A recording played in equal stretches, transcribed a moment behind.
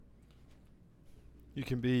You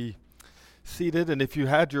can be seated, and if you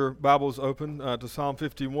had your Bibles open to Psalm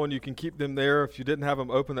 51, you can keep them there. If you didn't have them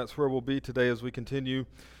open, that's where we'll be today as we continue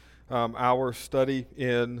our study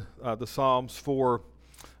in the Psalms for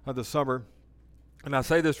the summer. And I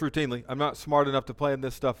say this routinely. I'm not smart enough to plan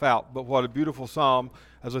this stuff out, but what a beautiful psalm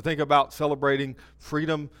as we think about celebrating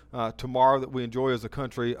freedom tomorrow that we enjoy as a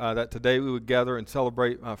country, that today we would gather and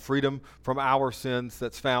celebrate freedom from our sins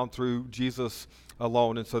that's found through Jesus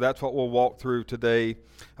alone. And so that's what we'll walk through today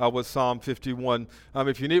with Psalm 51.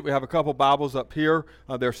 If you need, we have a couple Bibles up here.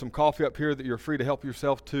 There's some coffee up here that you're free to help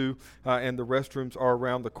yourself to, and the restrooms are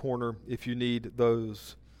around the corner if you need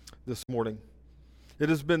those this morning. It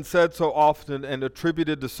has been said so often and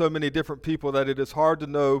attributed to so many different people that it is hard to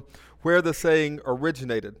know where the saying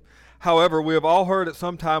originated. However, we have all heard at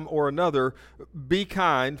some time or another, be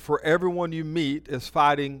kind, for everyone you meet is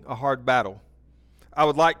fighting a hard battle. I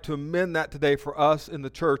would like to amend that today for us in the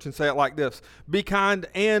church and say it like this: be kind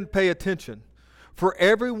and pay attention, for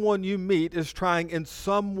everyone you meet is trying in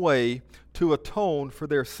some way to atone for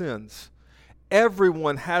their sins.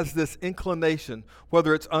 Everyone has this inclination,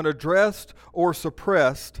 whether it's unaddressed or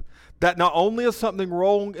suppressed, that not only is something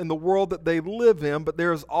wrong in the world that they live in, but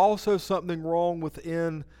there is also something wrong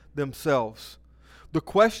within themselves. The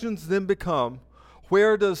questions then become,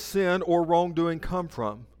 where does sin or wrongdoing come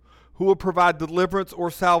from? Who will provide deliverance or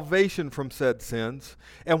salvation from said sins?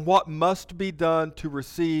 And what must be done to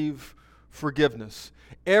receive forgiveness?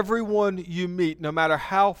 Everyone you meet, no matter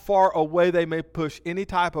how far away they may push any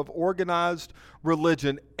type of organized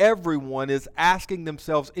religion, everyone is asking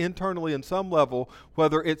themselves internally in some level,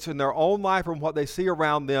 whether it's in their own life or what they see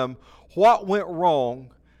around them, what went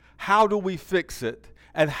wrong? How do we fix it?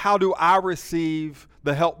 And how do I receive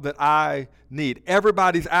the help that I need?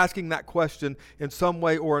 Everybody's asking that question in some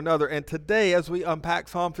way or another. And today, as we unpack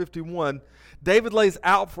Psalm 51, David lays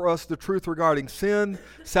out for us the truth regarding sin,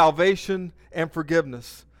 salvation, and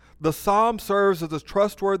forgiveness. The psalm serves as a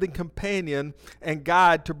trustworthy companion and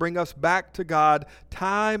guide to bring us back to God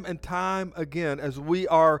time and time again as we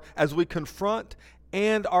confront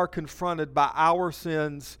and are confronted by our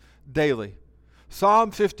sins daily.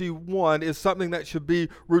 Psalm 51 is something that should be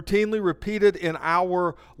routinely repeated in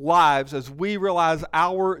our lives as we realize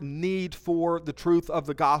our need for the truth of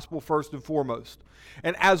the gospel first and foremost.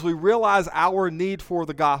 And as we realize our need for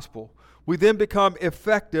the gospel, we then become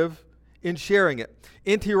effective in sharing it.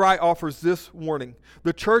 N.T. Wright offers this warning: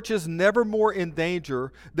 the church is never more in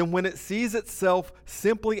danger than when it sees itself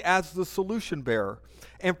simply as the solution bearer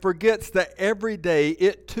and forgets that every day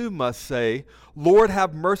it too must say, Lord,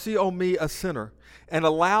 have mercy on me, a sinner, and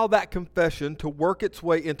allow that confession to work its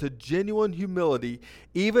way into genuine humility,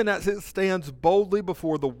 even as it stands boldly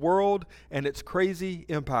before the world and its crazy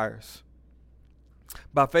empires.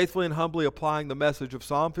 By faithfully and humbly applying the message of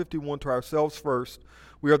Psalm 51 to ourselves first,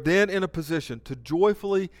 we are then in a position to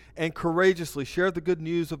joyfully and courageously share the good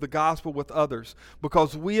news of the gospel with others,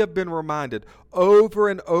 because we have been reminded over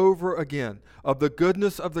and over again of the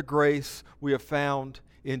goodness of the grace we have found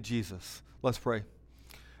in Jesus. Let's pray.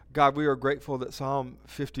 God, we are grateful that Psalm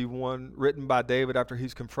 51, written by David after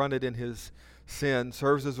he's confronted in his sin,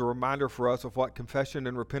 serves as a reminder for us of what confession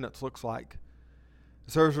and repentance looks like.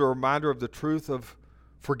 It serves as a reminder of the truth of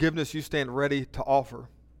forgiveness you stand ready to offer.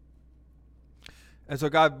 And so,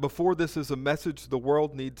 God, before this is a message the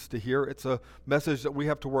world needs to hear, it's a message that we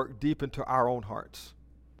have to work deep into our own hearts,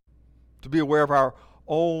 to be aware of our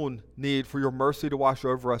own need for your mercy to wash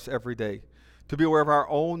over us every day, to be aware of our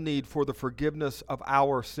own need for the forgiveness of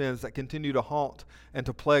our sins that continue to haunt and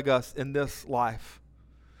to plague us in this life.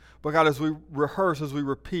 But God, as we rehearse, as we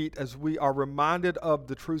repeat, as we are reminded of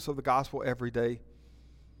the truths of the gospel every day,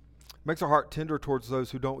 it makes our heart tender towards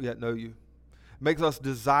those who don't yet know you. It makes us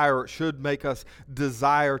desire, it should make us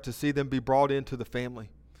desire to see them be brought into the family,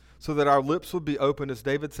 so that our lips would be open, as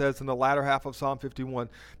David says in the latter half of Psalm 51,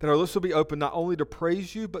 that our lips will be open not only to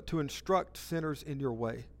praise you, but to instruct sinners in your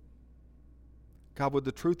way. God, would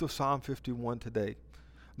the truth of Psalm 51 today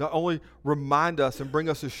not only remind us and bring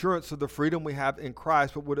us assurance of the freedom we have in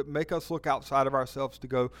Christ, but would it make us look outside of ourselves to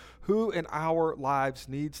go, who in our lives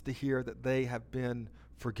needs to hear that they have been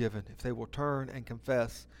forgiven if they will turn and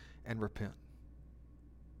confess and repent?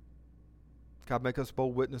 God, make us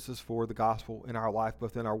bold witnesses for the gospel in our life,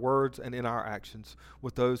 both in our words and in our actions,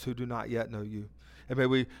 with those who do not yet know you. And may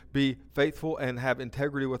we be faithful and have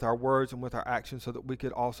integrity with our words and with our actions, so that we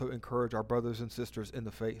could also encourage our brothers and sisters in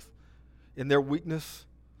the faith, in their weakness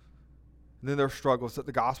and in their struggles, that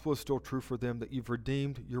the gospel is still true for them, that you've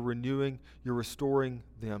redeemed, you're renewing, you're restoring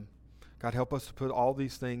them. God, help us to put all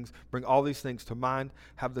these things, bring all these things to mind,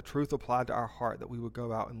 have the truth applied to our heart, that we would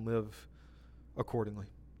go out and live accordingly.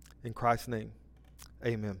 In Christ's name,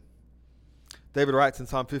 Amen. David writes in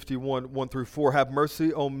Psalm 51, 1 through 4, "Have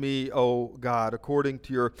mercy on me, O God, according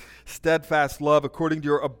to your steadfast love, according to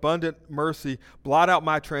your abundant mercy. Blot out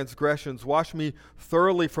my transgressions. Wash me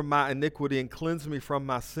thoroughly from my iniquity and cleanse me from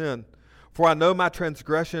my sin. For I know my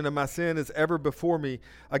transgression and my sin is ever before me.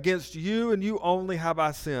 Against you and you only have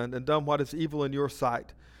I sinned and done what is evil in your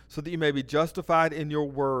sight, so that you may be justified in your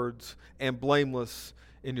words and blameless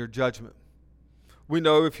in your judgment." We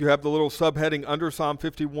know, if you have the little subheading under Psalm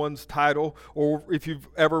 51's title, or if you've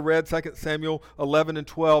ever read 2 Samuel 11 and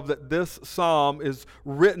 12, that this psalm is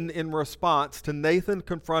written in response to Nathan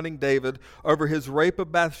confronting David over his rape of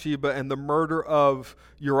Bathsheba and the murder of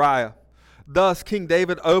Uriah. Thus, King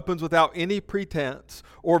David opens without any pretense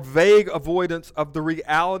or vague avoidance of the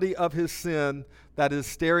reality of his sin that is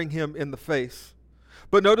staring him in the face.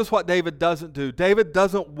 But notice what David doesn't do. David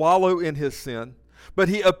doesn't wallow in his sin, but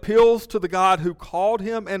he appeals to the God who called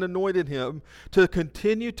him and anointed him to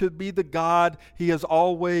continue to be the God he has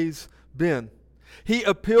always been. He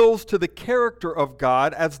appeals to the character of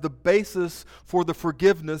God as the basis for the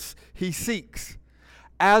forgiveness he seeks.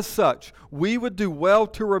 As such, we would do well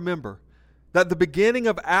to remember that the beginning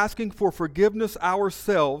of asking for forgiveness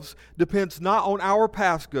ourselves depends not on our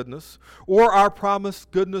past goodness or our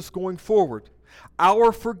promised goodness going forward.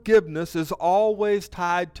 Our forgiveness is always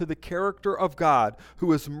tied to the character of God,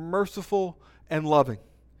 who is merciful and loving.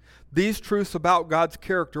 These truths about God's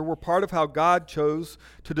character were part of how God chose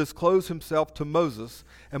to disclose himself to Moses,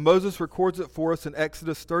 and Moses records it for us in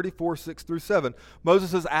Exodus 34, 6 through 7.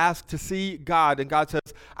 Moses is asked to see God, and God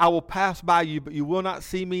says, "I will pass by you, but you will not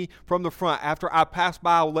see me from the front. After I pass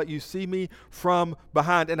by, I will let you see me from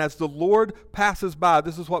behind." And as the Lord passes by,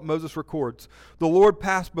 this is what Moses records. "The Lord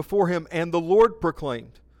passed before him, and the Lord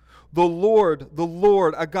proclaimed, 'The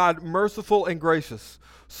Lord, a God merciful and gracious,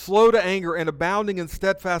 slow to anger and abounding in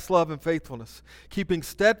steadfast love and faithfulness, keeping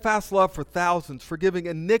steadfast love for thousands, forgiving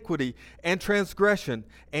iniquity and transgression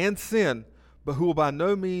and sin, but who will by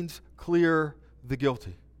no means clear the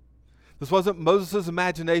guilty.'" This wasn't Moses'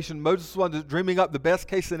 imagination. Moses wasn't dreaming up the best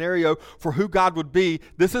case scenario for who God would be.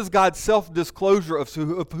 This is God's self-disclosure of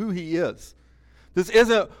who he is. This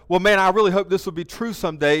isn't, "Well, man, I really hope this will be true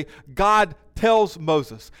someday." God tells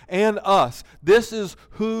Moses and us, "This is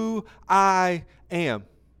who I am.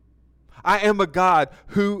 I am a God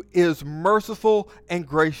who is merciful and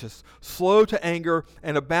gracious, slow to anger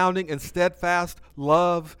and abounding in steadfast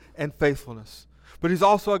love and faithfulness." But he's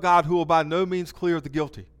also a God who will by no means clear the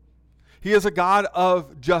guilty. He is a God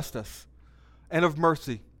of justice and of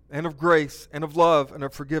mercy and of grace and of love and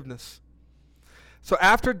of forgiveness. So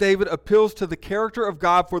after David appeals to the character of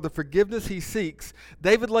God for the forgiveness he seeks,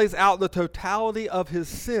 David lays out the totality of his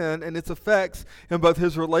sin and its effects in both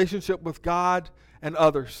his relationship with God and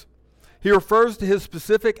others. He refers to his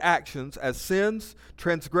specific actions as sins,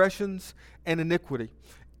 transgressions, and iniquity.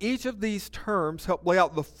 Each of these terms help lay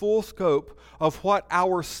out the full scope of what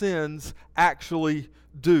our sins actually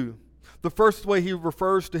do. The first way he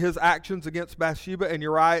refers to his actions against Bathsheba and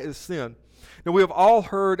Uriah is sin. Now, we have all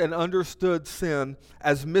heard and understood sin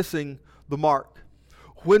as missing the mark.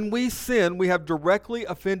 When we sin, we have directly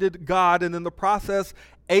offended God and in the process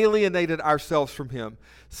alienated ourselves from him.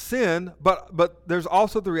 Sin, but there's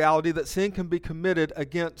also the reality that sin can be committed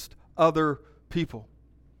against other people.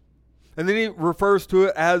 And then he refers to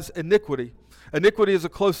it as iniquity. Iniquity is a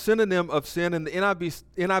close synonym of sin, and the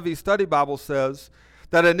NIV Study Bible says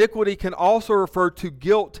that iniquity can also refer to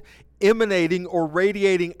guilt emanating or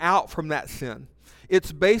radiating out from that sin.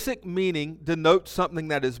 Its basic meaning denotes something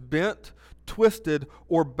that is bent, twisted,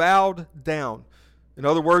 or bowed down. In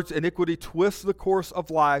other words, iniquity twists the course of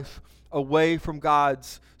life away from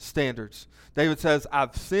God's standards. David says,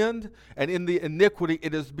 "I've sinned, and in the iniquity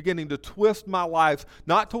it is beginning to twist my life,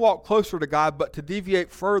 not to walk closer to God, but to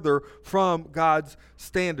deviate further from God's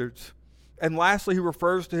standards." And lastly, he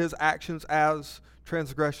refers to his actions as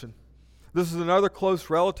transgression. This is another close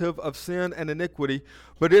relative of sin and iniquity,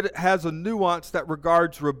 but it has a nuance that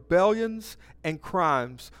regards rebellions and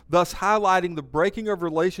crimes, thus highlighting the breaking of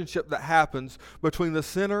relationship that happens between the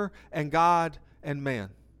sinner and God and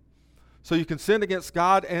man. So you can sin against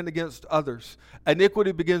God and against others.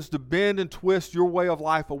 Iniquity begins to bend and twist your way of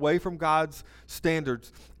life away from God's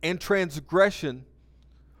standards. And transgression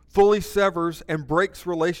fully severs and breaks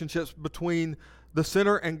relationships between the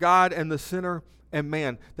sinner and God and the sinner and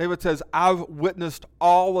man. David says, "I've witnessed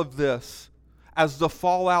all of this as the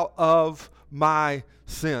fallout of my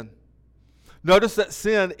sin." Notice that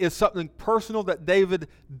sin is something personal that David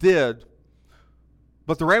did,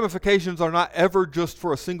 but the ramifications are not ever just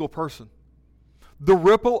for a single person. The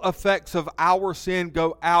ripple effects of our sin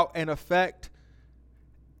go out and affect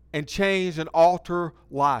and change and alter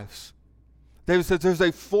lives. David says there's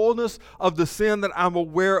a fullness of the sin that I'm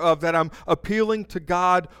aware of, that I'm appealing to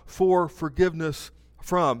God for forgiveness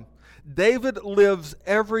from. David lives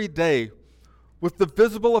every day with the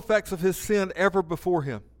visible effects of his sin ever before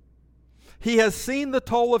him. He has seen the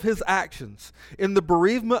toll of his actions in the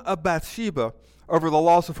bereavement of Bathsheba over the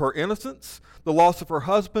loss of her innocence, the loss of her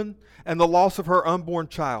husband, and the loss of her unborn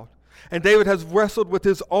child. And David has wrestled with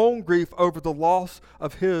his own grief over the loss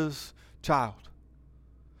of his child.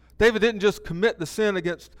 David didn't just commit the sin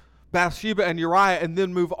against Bathsheba and Uriah and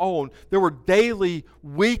then move on. There were daily,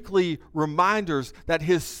 weekly reminders that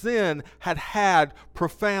his sin had had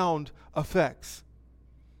profound effects.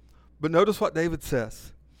 But notice what David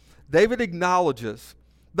says. David acknowledges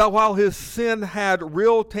that while his sin had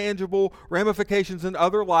real, tangible ramifications in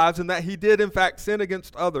other lives, and that he did, in fact, sin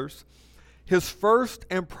against others, his first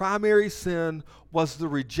and primary sin was the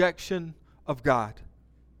rejection of God.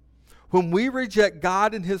 When we reject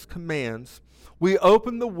God and his commands, we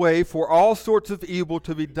open the way for all sorts of evil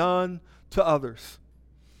to be done to others.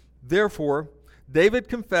 Therefore, David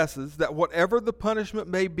confesses that whatever the punishment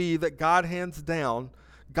may be that God hands down,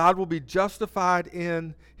 God will be justified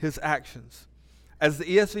in his actions. As the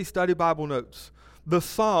ESV Study Bible notes, the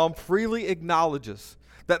psalm freely acknowledges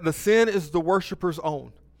that the sin is the worshiper's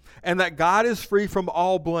own, and that God is free from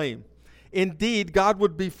all blame. Indeed, God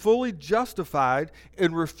would be fully justified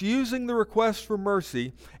in refusing the request for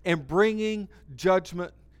mercy and bringing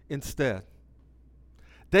judgment instead.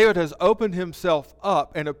 David has opened himself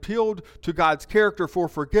up and appealed to God's character for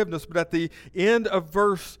forgiveness, but at the end of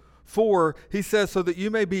verse 4, he says, so that you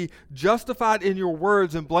may be justified in your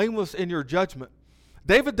words and blameless in your judgment.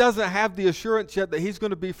 David doesn't have the assurance yet that he's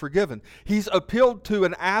going to be forgiven. He's appealed to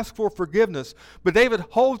and asked for forgiveness, but David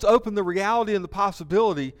holds open the reality and the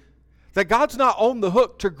possibility that God's not on the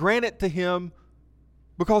hook to grant it to him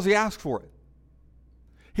because he asked for it.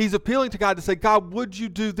 He's appealing to God to say, God, would you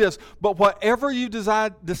do this? But whatever you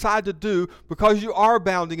decide to do, because you are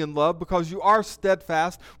abounding in love, because you are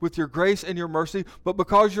steadfast with your grace and your mercy, but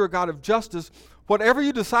because you're a God of justice, whatever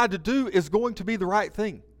you decide to do is going to be the right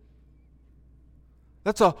thing.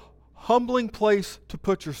 That's a humbling place to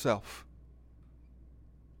put yourself.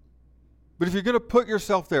 But if you're going to put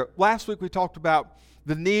yourself there, last week we talked about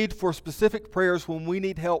the need for specific prayers when we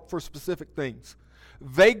need help for specific things.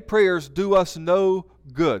 Vague prayers do us no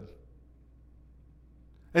good.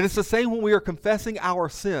 And it's the same when we are confessing our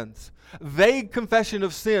sins. Vague confession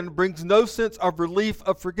of sin brings no sense of relief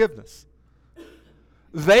of forgiveness.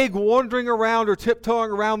 Vague wandering around or tiptoeing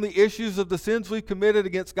around the issues of the sins we've committed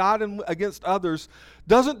against God and against others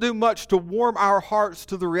doesn't do much to warm our hearts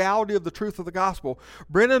to the reality of the truth of the gospel.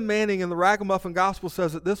 Brennan Manning in the Ragamuffin Gospel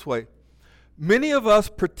says it this way: many of us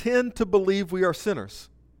pretend to believe we are sinners.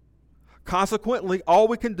 Consequently, all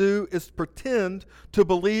we can do is pretend to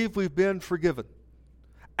believe we've been forgiven.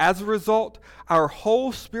 As a result, our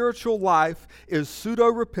whole spiritual life is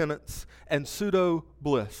pseudo-repentance and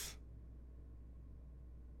pseudo-bliss.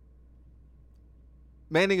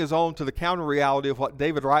 Manning is on to the counter-reality of what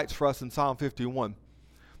David writes for us in Psalm 51.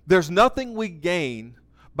 There's nothing we gain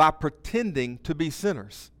by pretending to be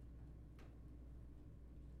sinners.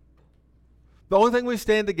 The only thing we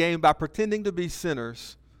stand to gain by pretending to be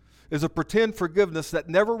sinners is a pretend forgiveness that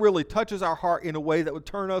never really touches our heart in a way that would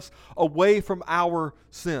turn us away from our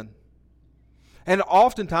sin. And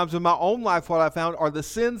oftentimes in my own life, what I found are the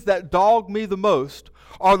sins that dog me the most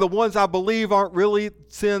are the ones I believe aren't really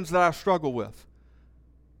sins that I struggle with.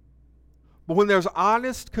 But when there's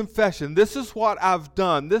honest confession, this is what I've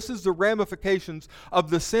done, this is the ramifications of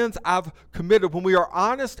the sins I've committed. When we are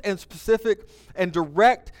honest and specific and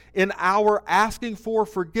direct in our asking for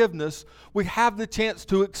forgiveness, we have the chance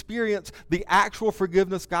to experience the actual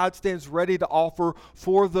forgiveness God stands ready to offer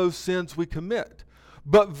for those sins we commit.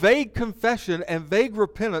 But vague confession and vague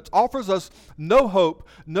repentance offers us no hope,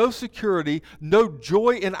 no security, no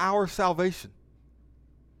joy in our salvation.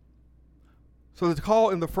 So the call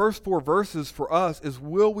in the first 4 verses for us is,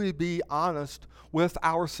 will we be honest with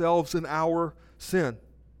ourselves and our sin?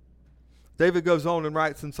 David goes on and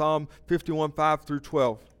writes in Psalm 51, 5 through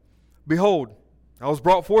 12, behold, I was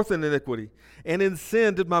brought forth in iniquity, and in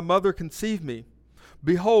sin did my mother conceive me.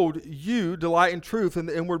 Behold, you delight in truth in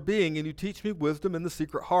the inward being, and you teach me wisdom in the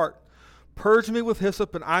secret heart. Purge me with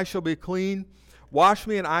hyssop, and I shall be clean. Wash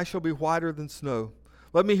me, and I shall be whiter than snow.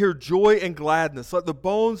 Let me hear joy and gladness. Let the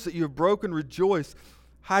bones that you have broken rejoice.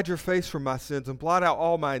 Hide your face from my sins and blot out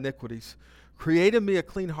all my iniquities. Create in me a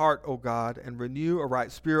clean heart, O God, and renew a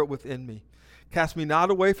right spirit within me. Cast me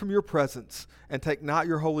not away from your presence, and take not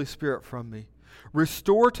your Holy Spirit from me.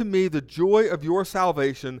 Restore to me the joy of your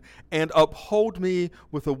salvation and uphold me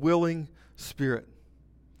with a willing spirit.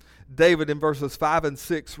 David, in verses 5 and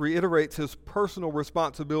 6, reiterates his personal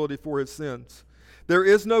responsibility for his sins. There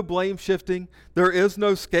is no blame shifting. There is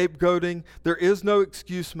no scapegoating. There is no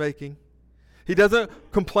excuse making. He doesn't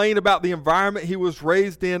complain about the environment he was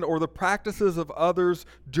raised in or the practices of others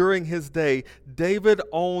during his day. David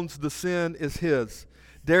owns the sin is his.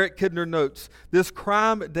 Derek Kidner notes, this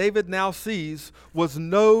crime David now sees was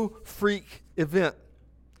no freak event.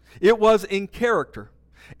 It was in character,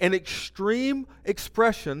 an extreme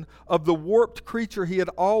expression of the warped creature he had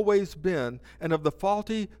always been and of the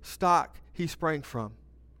faulty stock he sprang from.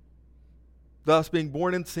 Thus, being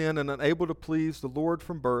born in sin and unable to please the Lord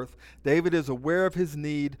from birth, David is aware of his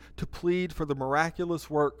need to plead for the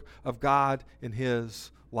miraculous work of God in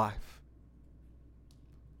his life.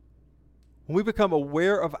 When we become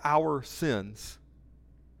aware of our sins,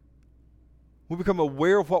 we become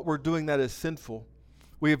aware of what we're doing that is sinful,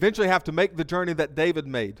 we eventually have to make the journey that David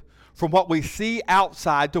made from what we see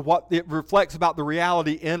outside to what it reflects about the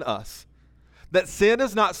reality in us. That sin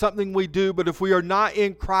is not something we do, but if we are not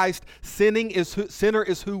in Christ, sinner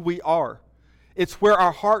is who we are. It's where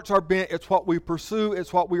our hearts are bent. It's what we pursue.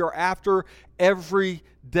 It's what we are after every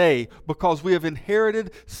day because we have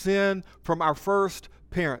inherited sin from our first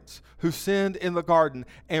parents who sinned in the garden.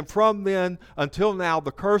 And from then until now,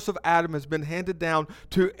 the curse of Adam has been handed down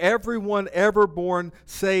to everyone ever born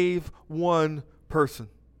save one person.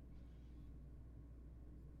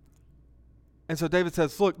 And so David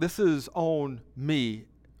says, look, this is on me.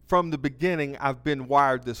 From the beginning, I've been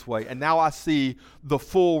wired this way. And now I see the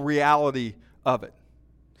full reality of it.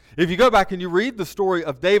 If you go back and you read the story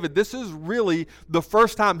of David, this is really the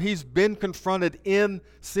first time he's been confronted in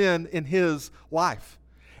sin in his life.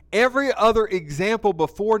 Every other example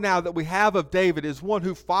before now that we have of David is one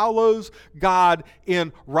who follows God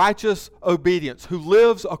in righteous obedience, who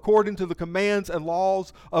lives according to the commands and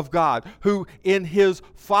laws of God, who in his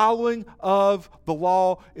following of the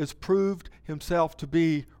law is proved himself to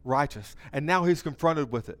be righteous. And now he's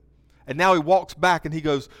confronted with it. And now he walks back and he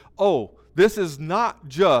goes, oh, this is not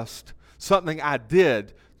just something I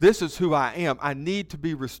did. This is who I am. I need to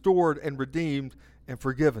be restored and redeemed and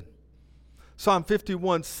forgiven. Psalm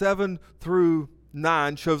 51, 7 through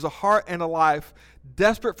 9 shows a heart and a life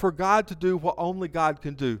desperate for God to do what only God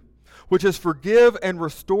can do, which is forgive and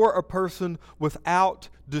restore a person without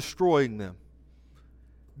destroying them.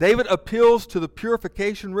 David appeals to the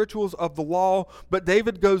purification rituals of the law, but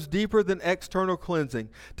David goes deeper than external cleansing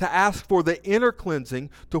to ask for the inner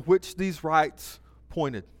cleansing to which these rites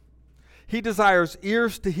pointed. He desires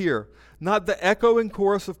ears to hear, not the echoing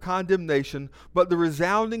chorus of condemnation, but the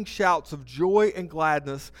resounding shouts of joy and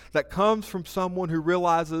gladness that comes from someone who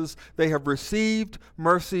realizes they have received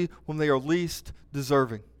mercy when they are least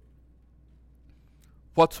deserving.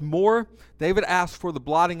 What's more, David asks for the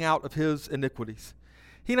blotting out of his iniquities.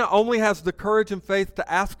 He not only has the courage and faith to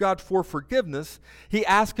ask God for forgiveness, he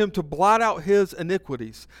asks him to blot out his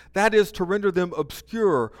iniquities. That is, to render them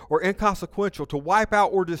obscure or inconsequential, to wipe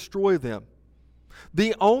out or destroy them.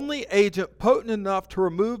 The only agent potent enough to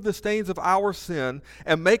remove the stains of our sin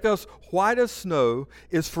and make us white as snow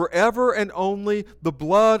is forever and only the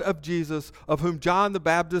blood of Jesus, of whom John the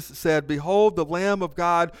Baptist said, "Behold the Lamb of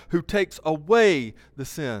God who takes away the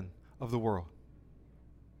sin of the world."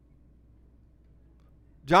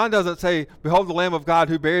 John doesn't say, "Behold the Lamb of God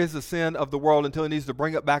who bears the sin of the world," until he needs to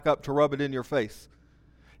bring it back up to rub it in your face.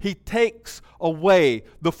 He takes away.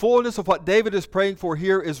 The fullness of what David is praying for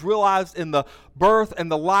here is realized in the birth and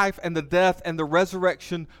the life and the death and the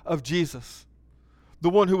resurrection of Jesus. The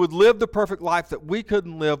one who would live the perfect life that we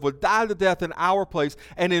couldn't live, would die the death in our place,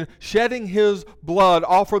 and in shedding his blood,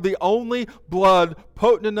 offer the only blood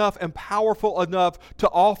potent enough and powerful enough to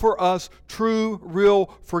offer us true, real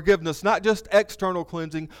forgiveness. Not just external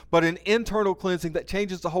cleansing, but an internal cleansing that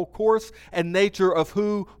changes the whole course and nature of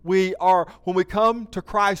who we are. When we come to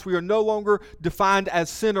Christ, we are no longer defined as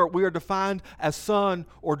sinner. We are defined as son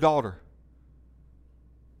or daughter.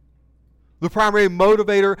 The primary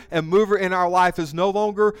motivator and mover in our life is no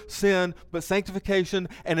longer sin, but sanctification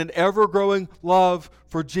and an ever-growing love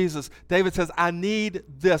for Jesus. David says, I need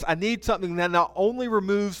this. I need something that not only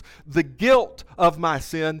removes the guilt of my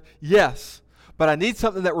sin, yes, but I need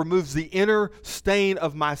something that removes the inner stain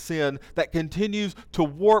of my sin that continues to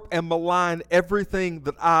warp and malign everything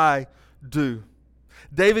that I do.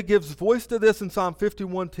 David gives voice to this in Psalm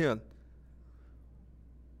 51:10.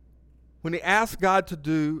 When he asks God to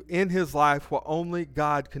do in his life what only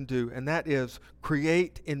God can do, and that is,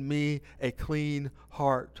 create in me a clean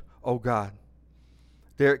heart, O God.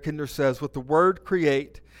 Derek Kidner says, with the word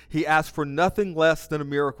create, he asked for nothing less than a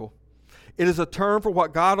miracle. It is a term for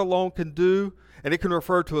what God alone can do, and it can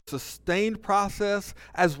refer to a sustained process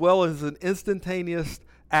as well as an instantaneous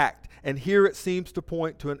act. And here it seems to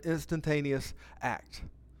point to an instantaneous act.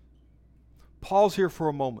 Pause here for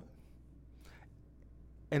a moment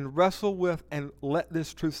and wrestle with and let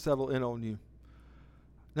this truth settle in on you.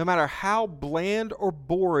 No matter how bland or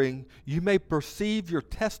boring you may perceive your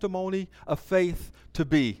testimony of faith to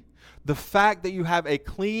be, the fact that you have a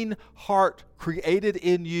clean heart created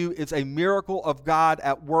in you is a miracle of God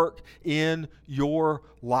at work in your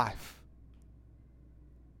life.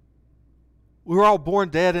 We were all born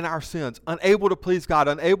dead in our sins, unable to please God,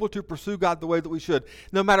 unable to pursue God the way that we should.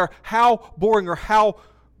 No matter how boring or how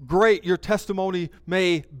great your testimony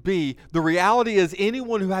may be, the reality is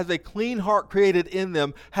anyone who has a clean heart created in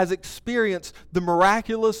them has experienced the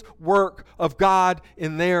miraculous work of God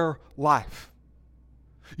in their life.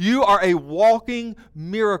 You are a walking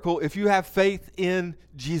miracle if you have faith in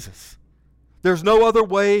Jesus. There's no other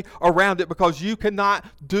way around it, because you cannot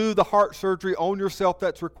do the heart surgery on yourself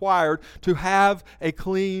that's required to have a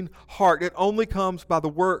clean heart. It only comes by the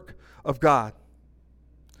work of God.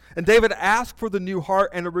 And David asked for the new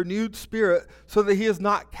heart and a renewed spirit so that he is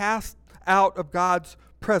not cast out of God's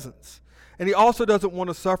presence. And he also doesn't want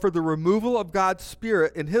to suffer the removal of God's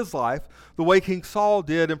spirit in his life the way King Saul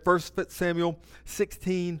did in 1 Samuel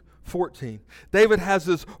 16:14. David has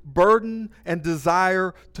this burden and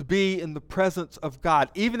desire to be in the presence of God,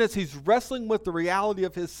 even as he's wrestling with the reality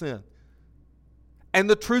of his sin and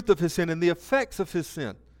the truth of his sin and the effects of his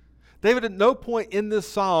sin. David at no point in this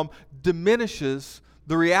psalm diminishes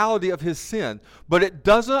the reality of his sin, but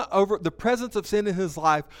the presence of sin in his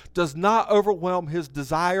life does not overwhelm his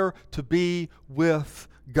desire to be with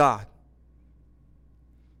God.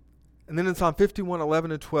 And then in Psalm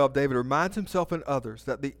 51:11 and 12, David reminds himself and others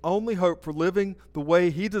that the only hope for living the way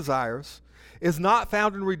he desires is not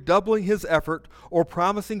found in redoubling his effort or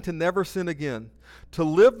promising to never sin again. To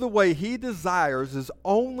live the way he desires is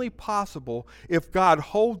only possible if God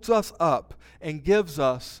holds us up and gives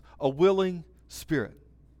us a willing spirit.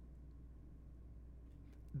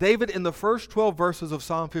 David, in the first 12 verses of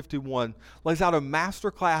Psalm 51, lays out a master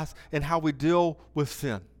class in how we deal with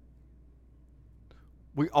sin.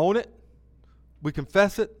 We own it. We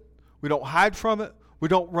confess it. We don't hide from it. We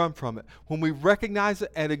don't run from it. When we recognize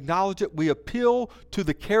it and acknowledge it, we appeal to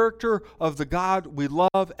the character of the God we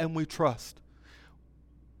love and we trust.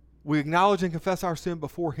 We acknowledge and confess our sin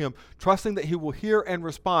before him, trusting that he will hear and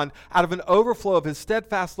respond out of an overflow of his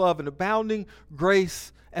steadfast love and abounding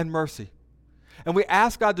grace and mercy. And we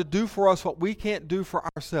ask God to do for us what we can't do for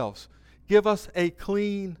ourselves. Give us a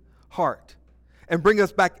clean heart and bring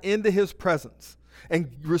us back into his presence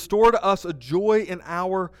and restore to us a joy in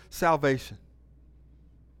our salvation.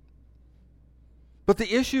 But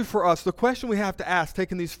the issue for us, the question we have to ask,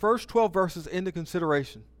 taking these first 12 verses into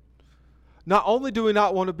consideration, not only do we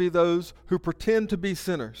not want to be those who pretend to be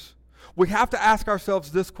sinners, we have to ask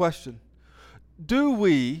ourselves this question: do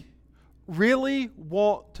we really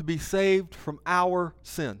want to be saved from our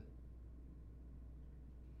sin?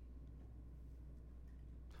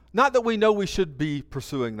 Not that we know we should be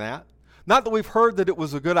pursuing that. Not that we've heard that it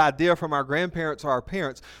was a good idea from our grandparents or our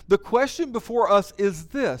parents. The question before us is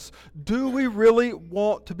this: do we really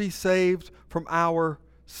want to be saved from our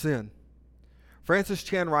sin? Francis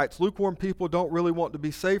Chan writes, lukewarm people don't really want to be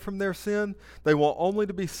saved from their sin. They want only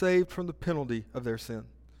to be saved from the penalty of their sin.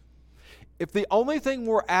 If the only thing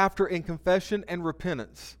we're after in confession and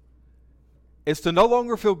repentance is to no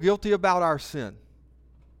longer feel guilty about our sin,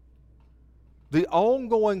 the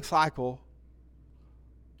ongoing cycle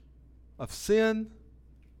of sin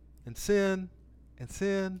and sin and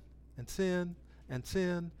sin and sin and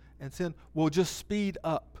sin and sin will just speed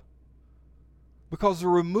up. Because the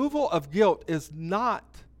removal of guilt is not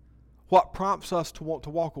what prompts us to want to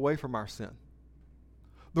walk away from our sin.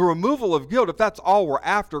 The removal of guilt, if that's all we're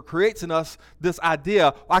after, creates in us this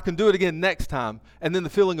idea, I can do it again next time, and then the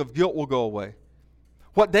feeling of guilt will go away.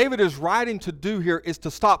 What David is writing to do here is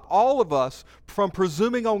to stop all of us from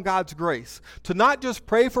presuming on God's grace, to not just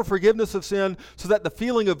pray for forgiveness of sin so that the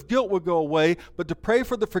feeling of guilt would go away, but to pray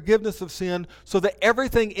for the forgiveness of sin so that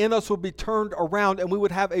everything in us would be turned around and we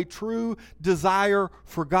would have a true desire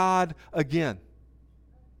for God again.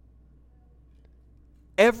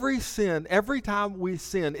 Every sin, every time we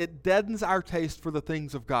sin, it deadens our taste for the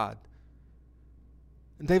things of God.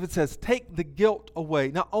 And David says, take the guilt away.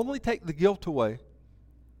 Not only take the guilt away,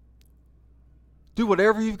 do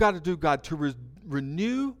whatever you've got to do, God, to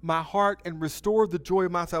renew my heart and restore the joy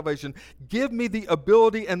of my salvation. Give me the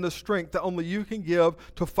ability and the strength that only you can give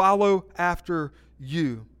to follow after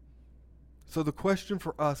you. So the question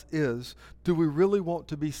for us is, do we really want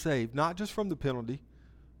to be saved? Not just from the penalty,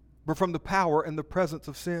 but from the power and the presence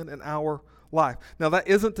of sin in our life. Now, that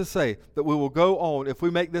isn't to say that we will go on, if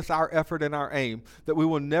we make this our effort and our aim, that we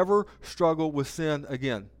will never struggle with sin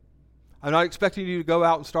again. I'm not expecting you to go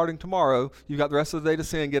out and starting tomorrow, you've got the rest of the day to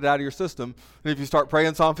sin, get it out of your system. And if you start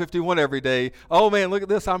praying Psalm 51 every day, oh man, look at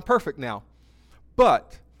this, I'm perfect now.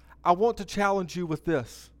 But I want to challenge you with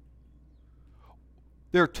this.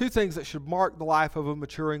 There are two things that should mark the life of a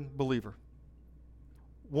maturing believer.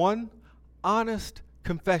 One, honest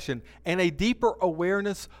confession and a deeper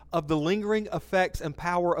awareness of the lingering effects and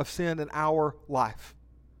power of sin in our life.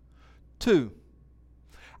 Two,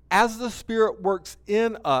 as the Spirit works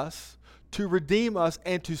in us to redeem us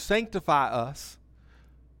and to sanctify us,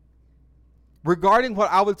 regarding what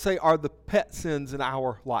I would say are the pet sins in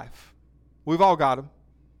our life. We've all got them.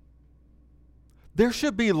 There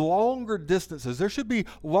should be longer distances. There should be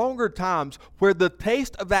longer times where the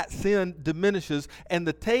taste of that sin diminishes and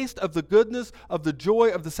the taste of the goodness, of the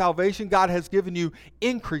joy, of the salvation God has given you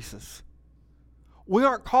increases. We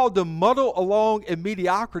aren't called to muddle along in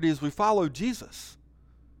mediocrity as we follow Jesus.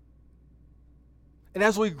 And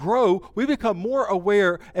as we grow, we become more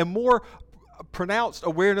aware and more pronounced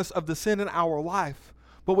awareness of the sin in our life.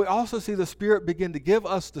 But we also see the Spirit begin to give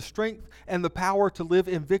us the strength and the power to live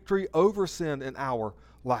in victory over sin in our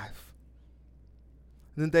life.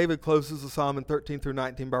 And then David closes the psalm in 13 through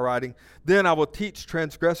 19 by writing, "Then I will teach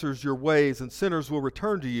transgressors your ways, and sinners will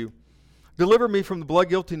return to you. Deliver me from the blood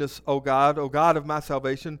guiltiness, O God of my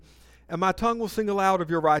salvation, and my tongue will sing aloud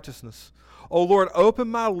of your righteousness. O Lord, open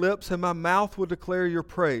my lips, and my mouth will declare your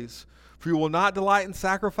praise. For you will not delight in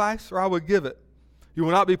sacrifice, or I would give it. You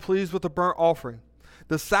will not be pleased with a burnt offering.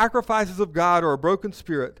 The sacrifices of God are a broken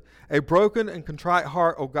spirit, a broken and contrite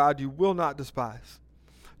heart, O God, you will not despise.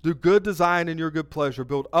 Do good to Zion in your good pleasure.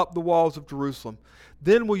 Build up the walls of Jerusalem.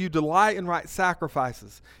 Then will you delight in right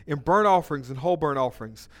sacrifices, in burnt offerings and whole burnt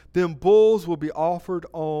offerings. Then bulls will be offered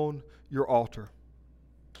on your altar."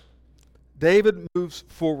 David moves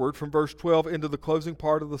forward from verse 12 into the closing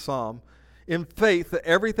part of the psalm in faith that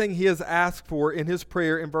everything he has asked for in his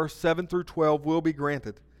prayer in verse 7 through 12 will be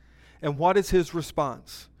granted. And what is his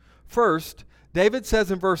response? First, David says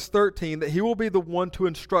in verse 13 that he will be the one to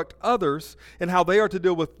instruct others in how they are to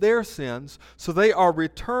deal with their sins so they are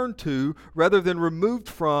returned to rather than removed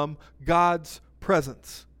from God's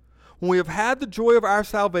presence. When we have had the joy of our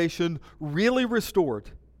salvation really restored,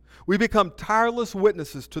 we become tireless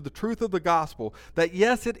witnesses to the truth of the gospel that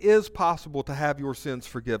yes, it is possible to have your sins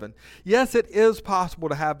forgiven. Yes, it is possible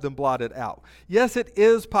to have them blotted out. Yes, it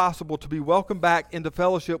is possible to be welcomed back into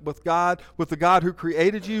fellowship with God, with the God who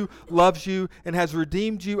created you, loves you, and has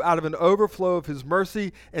redeemed you out of an overflow of his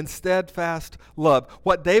mercy and steadfast love.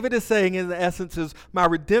 What David is saying in essence is, my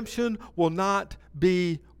redemption will not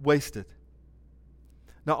be wasted.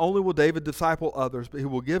 Not only will David disciple others, but he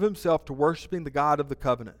will give himself to worshiping the God of the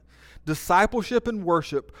covenant. Discipleship and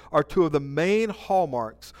worship are two of the main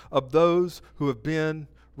hallmarks of those who have been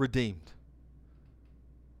redeemed.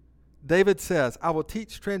 David says, "I will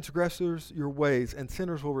teach transgressors your ways, and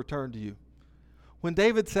sinners will return to you." When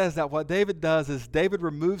David says that, what David does is David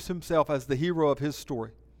removes himself as the hero of his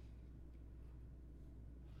story.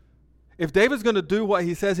 If David's going to do what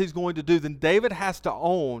he says he's going to do, then David has to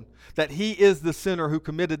own that he is the sinner who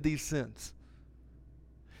committed these sins.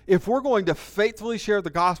 If we're going to faithfully share the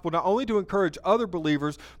gospel, not only to encourage other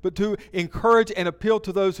believers, but to encourage and appeal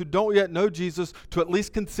to those who don't yet know Jesus to at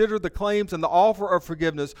least consider the claims and the offer of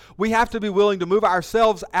forgiveness, we have to be willing to move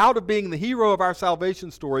ourselves out of being the hero of our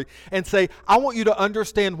salvation story and say, I want you to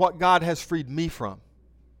understand what God has freed me from.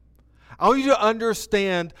 I want you to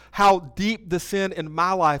understand how deep the sin in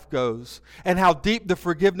my life goes and how deep the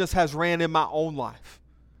forgiveness has ran in my own life.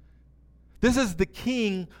 This is the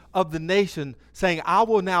King of the nation saying, I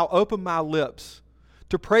will now open my lips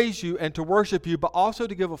to praise you and to worship you, but also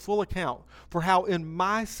to give a full account for how in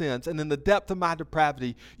my sins and in the depth of my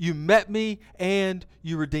depravity, you met me and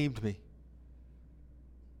you redeemed me.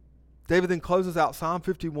 David then closes out Psalm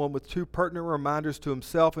 51 with two pertinent reminders to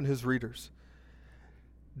himself and his readers.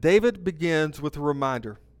 David begins with a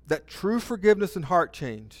reminder that true forgiveness and heart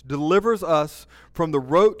change delivers us from the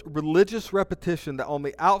rote religious repetition that on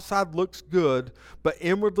the outside looks good, but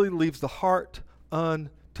inwardly leaves the heart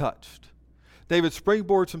untouched. David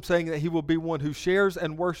springboards from saying that he will be one who shares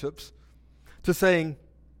and worships to saying,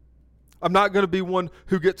 I'm not going to be one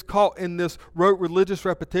who gets caught in this rote religious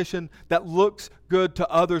repetition that looks good to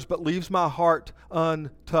others but leaves my heart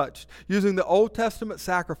untouched. Using the Old Testament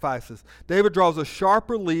sacrifices, David draws a sharp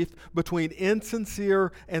relief between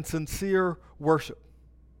insincere and sincere worship.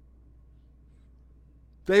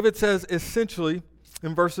 David says essentially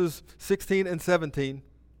in verses 16 and 17,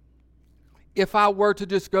 if I were to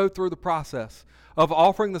just go through the process of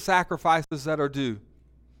offering the sacrifices that are due,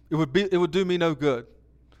 it would do me no good.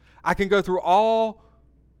 I can go through all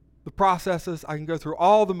the processes, I can go through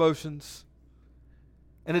all the motions,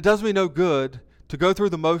 and it does me no good to go through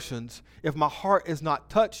the motions if my heart is not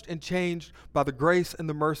touched and changed by the grace and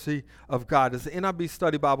the mercy of God. As the NIV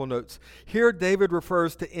Study Bible notes, here David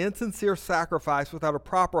refers to insincere sacrifice without a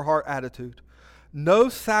proper heart attitude. No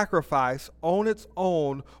sacrifice on its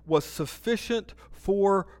own was sufficient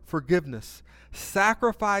for forgiveness.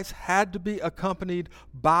 Sacrifice had to be accompanied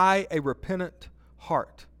by a repentant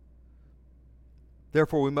heart.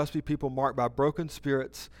 Therefore, we must be people marked by broken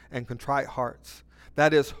spirits and contrite hearts.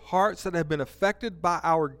 That is, hearts that have been affected by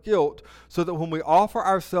our guilt, so that when we offer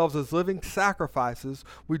ourselves as living sacrifices,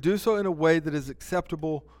 we do so in a way that is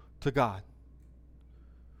acceptable to God.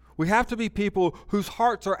 We have to be people whose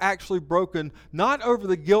hearts are actually broken, not over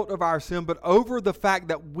the guilt of our sin, but over the fact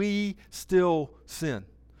that we still sin.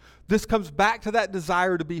 This comes back to that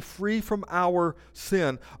desire to be free from our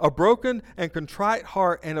sin. A broken and contrite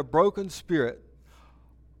heart and a broken spirit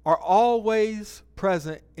are always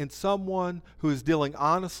present in someone who is dealing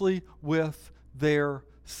honestly with their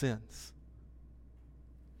sins.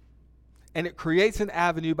 And it creates an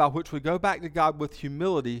avenue by which we go back to God with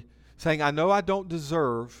humility, saying, I know I don't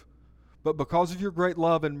deserve, but because of your great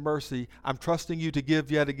love and mercy, I'm trusting you to give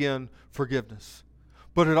yet again forgiveness.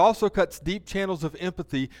 But it also cuts deep channels of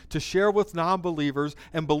empathy to share with non-believers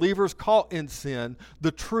and believers caught in sin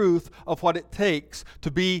the truth of what it takes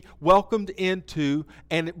to be welcomed into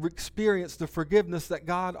and experience the forgiveness that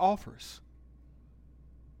God offers.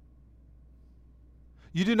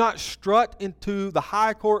 You do not strut into the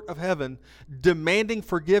high court of heaven demanding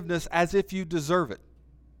forgiveness as if you deserve it.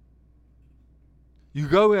 You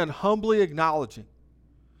go in humbly acknowledging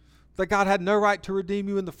that God had no right to redeem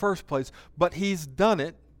you in the first place, but He's done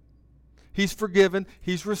it. He's forgiven,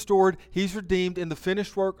 He's restored, He's redeemed in the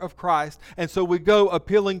finished work of Christ. And so we go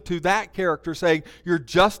appealing to that character, saying, your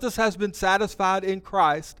justice has been satisfied in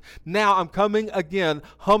Christ. Now I'm coming again,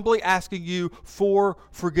 humbly asking you for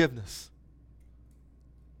forgiveness.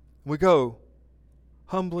 We go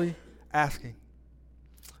humbly asking.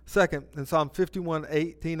 Second, in Psalm 51,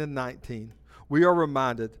 18 and 19, we are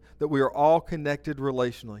reminded that we are all connected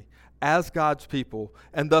relationally as God's people,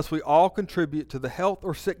 and thus we all contribute to the health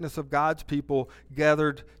or sickness of God's people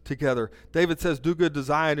gathered together. David says, do good to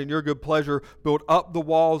Zion, and your good pleasure build up the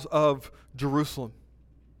walls of Jerusalem.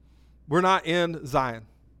 We're not in Zion.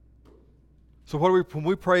 So when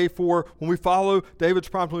we follow David's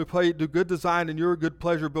prompt, when we pray, do good to Zion, and your good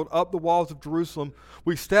pleasure build up the walls of Jerusalem,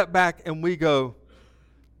 we step back and we go,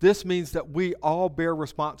 this means that we all bear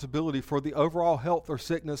responsibility for the overall health or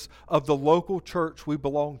sickness of the local church we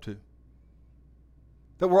belong to.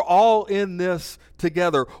 That we're all in this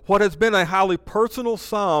together. What has been a highly personal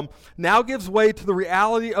psalm now gives way to the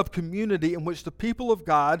reality of community in which the people of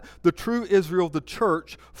God, the true Israel, the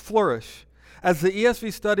church, flourish. As the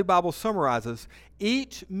ESV Study Bible summarizes,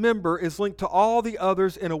 each member is linked to all the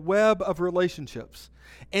others in a web of relationships.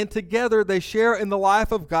 And together they share in the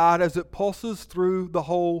life of God as it pulses through the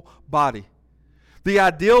whole body. The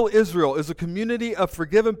ideal Israel is a community of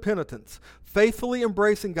forgiven penitents, faithfully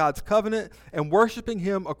embracing God's covenant and worshiping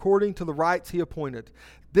Him according to the rites He appointed.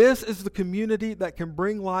 This is the community that can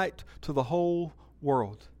bring light to the whole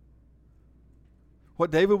world.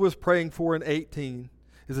 What David was praying for in 18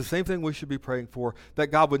 is the same thing we should be praying for, that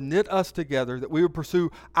God would knit us together, that we would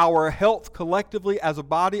pursue our health collectively as a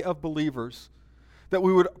body of believers, that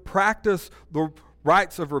we would practice the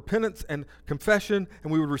rites of repentance and confession,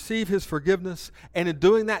 and we would receive His forgiveness. And in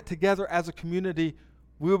doing that together as a community,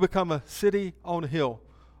 we will become a city on a hill,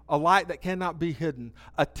 a light that cannot be hidden,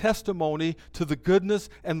 a testimony to the goodness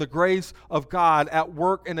and the grace of God at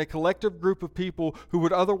work in a collective group of people who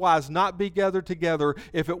would otherwise not be gathered together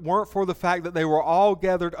if it weren't for the fact that they were all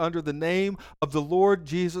gathered under the name of the Lord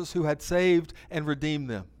Jesus, who had saved and redeemed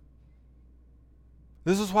them.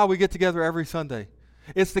 This is why we get together every Sunday.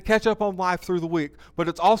 It's to catch up on life through the week, but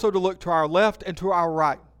it's also to look to our left and to our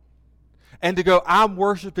right and to go, I'm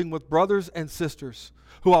worshiping with brothers and sisters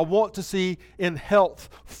who I want to see in health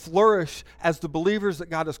flourish as the believers that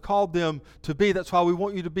God has called them to be. That's why we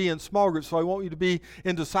want you to be in small groups. That's why we want you to be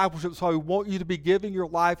in discipleship. That's why we want you to be giving your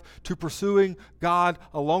life to pursuing God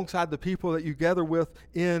alongside the people that you gather with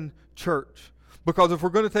in church. Because if we're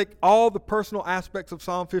going to take all the personal aspects of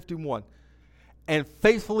Psalm 51 and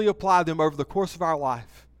faithfully apply them over the course of our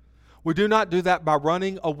life, we do not do that by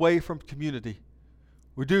running away from community.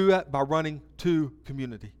 We do that by running to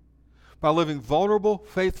community. By living vulnerable,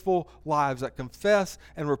 faithful lives that confess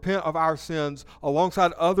and repent of our sins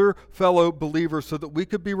alongside other fellow believers so that we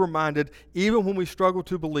could be reminded, even when we struggle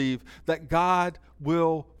to believe, that God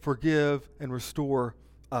will forgive and restore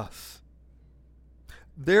us.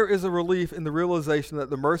 There is a relief in the realization that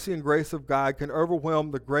the mercy and grace of God can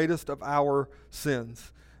overwhelm the greatest of our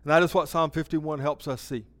sins. And that is what Psalm 51 helps us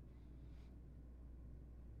see.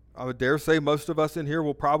 I would dare say most of us in here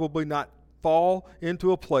will probably not fall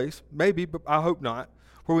into a place, maybe, but I hope not,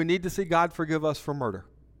 where we need to see God forgive us for murder.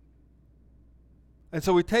 And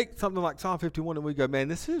so we take something like Psalm 51 and we go, man,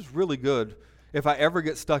 this is really good if I ever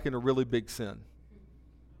get stuck in a really big sin.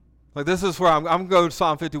 Like this is where I'm going to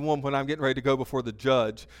Psalm 51 when I'm getting ready to go before the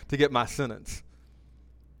judge to get my sentence.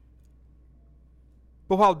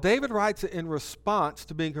 But while David writes it in response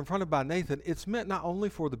to being confronted by Nathan, it's meant not only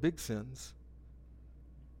for the big sins,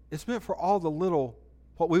 it's meant for all the little,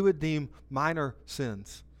 what we would deem minor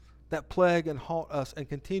sins that plague and haunt us and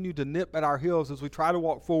continue to nip at our heels as we try to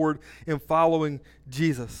walk forward in following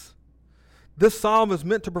Jesus. This psalm is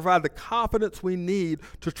meant to provide the confidence we need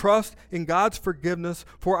to trust in God's forgiveness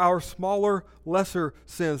for our smaller, lesser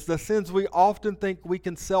sins, the sins we often think we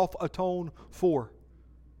can self-atone for.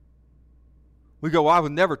 We go, well, I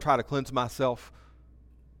would never try to cleanse myself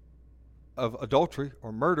of adultery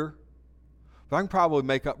or murder, but I can probably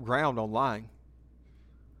make up ground on lying.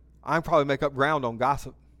 I can probably make up ground on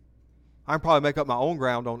gossip. I can probably make up my own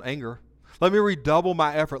ground on anger. Let me redouble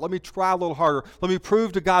my effort. Let me try a little harder. Let me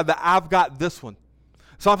prove to God that I've got this one.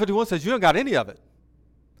 Psalm 51 says you don't got any of it.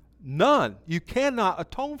 None. You cannot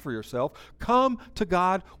atone for yourself. Come to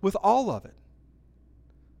God with all of it.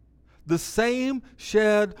 The same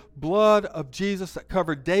shed blood of Jesus that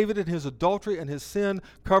covered David in his adultery and his sin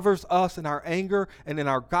covers us in our anger and in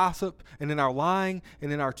our gossip and in our lying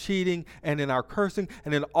and in our cheating and in our cursing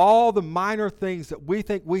and in all the minor things that we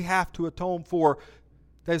think we have to atone for.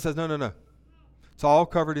 David says, no. It's all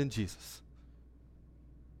covered in Jesus.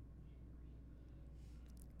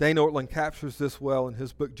 Dane Ortland captures this well in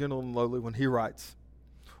his book, Gentle and Lowly, when he writes,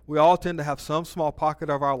 we all tend to have some small pocket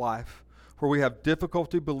of our life where we have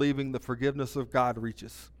difficulty believing the forgiveness of God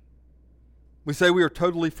reaches. We say we are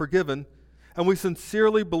totally forgiven, and we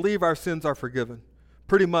sincerely believe our sins are forgiven.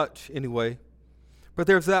 Pretty much, anyway. But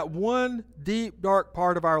there's that one deep, dark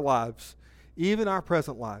part of our lives, even our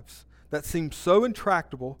present lives, that seems so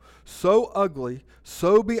intractable, so ugly,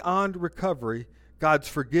 so beyond recovery. God's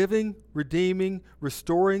forgiving, redeeming,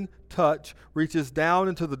 restoring touch reaches down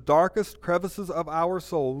into the darkest crevices of our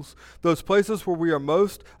souls, those places where we are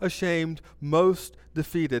most ashamed, most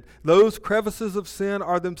defeated. Those crevices of sin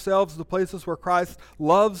are themselves the places where Christ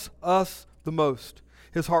loves us the most.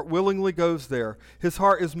 His heart willingly goes there. His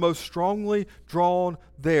heart is most strongly drawn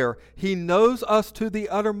there. He knows us to the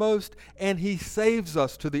uttermost, and he saves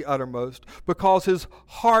us to the uttermost because his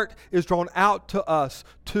heart is drawn out to us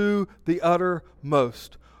to the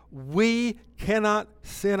uttermost. We cannot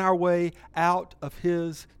sin our way out of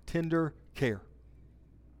his tender care.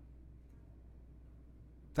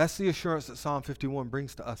 That's the assurance that Psalm 51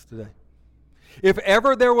 brings to us today. If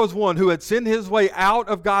ever there was one who had sinned his way out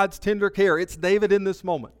of God's tender care, it's David in this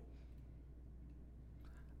moment.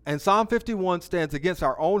 And Psalm 51 stands against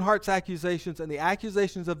our own heart's accusations and the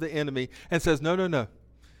accusations of the enemy and says, no.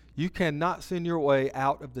 You cannot sin your way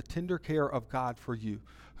out of the tender care of God for you,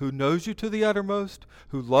 who knows you to the uttermost,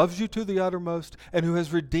 who loves you to the uttermost, and who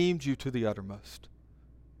has redeemed you to the uttermost.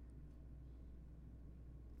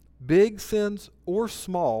 Big sins or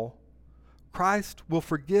small, Christ will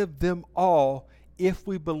forgive them all if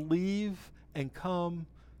we believe and come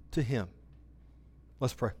to him.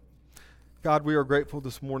 Let's pray. God, we are grateful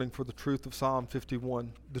this morning for the truth of Psalm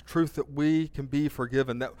 51, the truth that we can be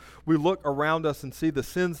forgiven, that we look around us and see the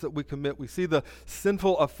sins that we commit. We see the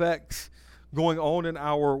sinful effects going on in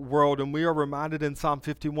our world, and we are reminded in Psalm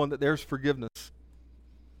 51 that there's forgiveness.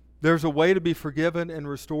 There's a way to be forgiven and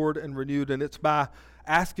restored and renewed, and it's by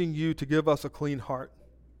asking you to give us a clean heart.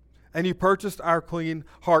 And you purchased our clean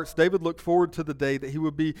hearts. David looked forward to the day that he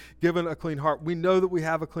would be given a clean heart. We know that we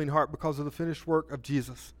have a clean heart because of the finished work of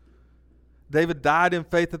Jesus. David died in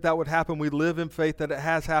faith that that would happen. We live in faith that it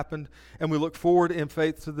has happened. And we look forward in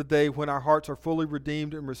faith to the day when our hearts are fully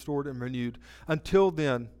redeemed and restored and renewed. Until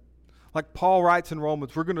then, like Paul writes in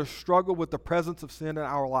Romans, we're going to struggle with the presence of sin in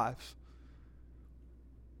our lives.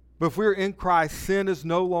 But if we're in Christ, sin is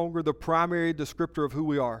no longer the primary descriptor of who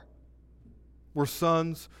we are. We're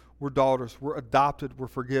sons, we're daughters, we're adopted, we're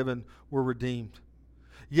forgiven, we're redeemed.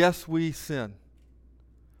 Yes, we sin,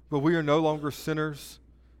 but we are no longer sinners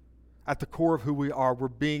at the core of who we are. We're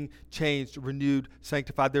being changed, renewed,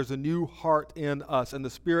 sanctified. There's a new heart in us, and the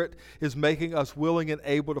Spirit is making us willing and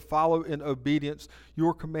able to follow in obedience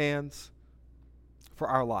your commands for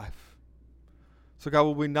our life. So God,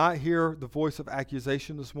 will we not hear the voice of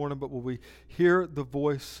accusation this morning, but will we hear the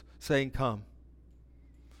voice saying, come.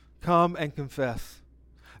 Come and confess.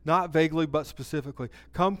 Not vaguely, but specifically.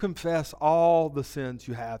 Come confess all the sins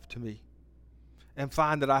you have to me and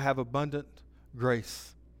find that I have abundant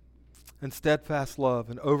grace and steadfast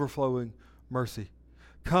love and overflowing mercy.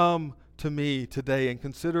 Come to me today and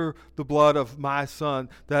consider the blood of my Son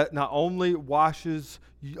that not only washes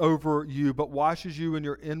over you, but washes you in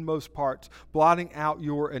your inmost parts, blotting out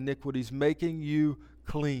your iniquities, making you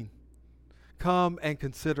clean. Come and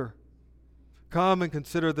consider. Come and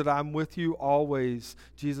consider that I'm with you always,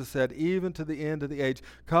 Jesus said, even to the end of the age.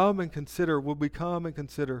 Come and consider. Will we come and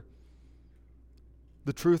consider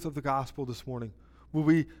the truth of the gospel this morning? Will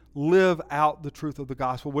we live out the truth of the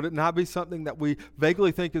gospel? Would it not be something that we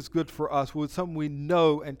vaguely think is good for us? Would it be something we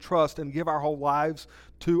know and trust and give our whole lives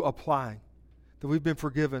to applying? That we've been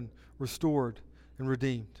forgiven, restored, and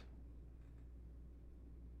redeemed.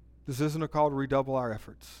 This isn't a call to redouble our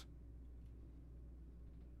efforts.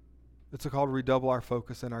 It's a call to redouble our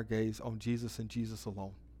focus and our gaze on Jesus and Jesus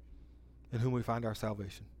alone, in whom we find our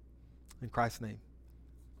salvation. In Christ's name,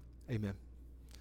 amen.